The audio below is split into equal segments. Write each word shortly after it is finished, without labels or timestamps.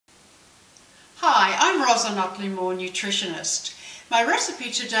Hi, I'm Roslyn, Uttleymoore nutritionist. My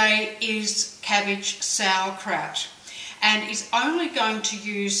recipe today is cabbage sauerkraut and is only going to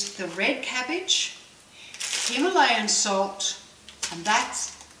use the red cabbage, Himalayan salt, and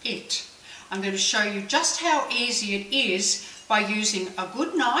that's it. I'm going to show you just how easy it is by using a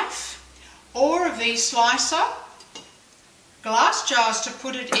good knife or a V-slicer, glass jars to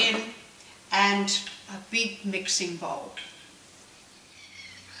put it in, and a big mixing bowl.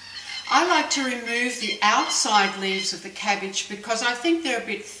 I like to remove the outside leaves of the cabbage because I think they're a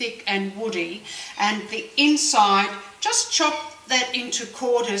bit thick and woody, and the inside, just chop that into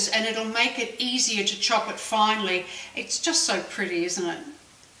quarters and it'll make it easier to chop it finely. It's just so pretty, isn't it?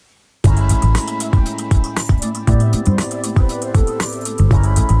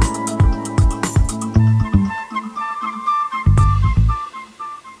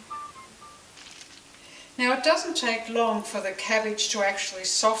 Now it doesn't take long for the cabbage to actually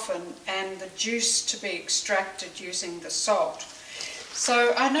soften and the juice to be extracted using the salt.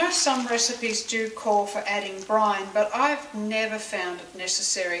 So I know some recipes do call for adding brine, but I've never found it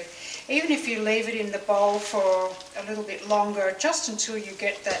necessary. Even if you leave it in the bowl for a little bit longer, just until you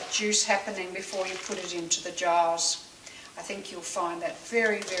get that juice happening before you put it into the jars. I think you'll find that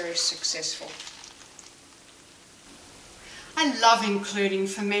very, very successful. I love including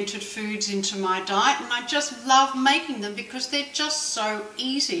fermented foods into my diet, and I just love making them because they're just so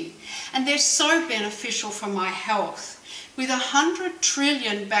easy and they're so beneficial for my health. With 100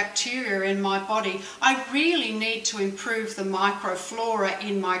 trillion bacteria in my body, I really need to improve the microflora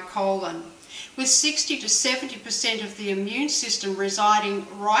in my colon. With 60 to 70% of the immune system residing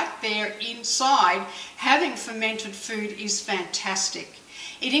right there inside, having fermented food is fantastic.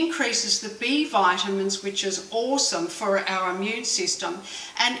 It increases the B vitamins, which is awesome for our immune system,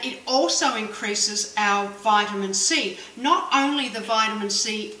 and it also increases our vitamin C. Not only the vitamin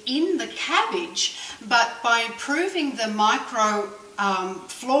C in the cabbage, but by improving the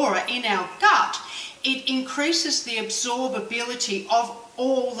microflora in our gut, it increases the absorbability of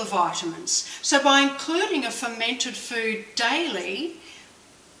all the vitamins. So by including a fermented food daily,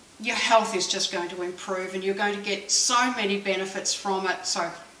 your health is just going to improve and you're going to get so many benefits from it. So,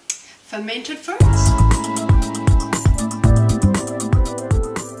 fermented foods.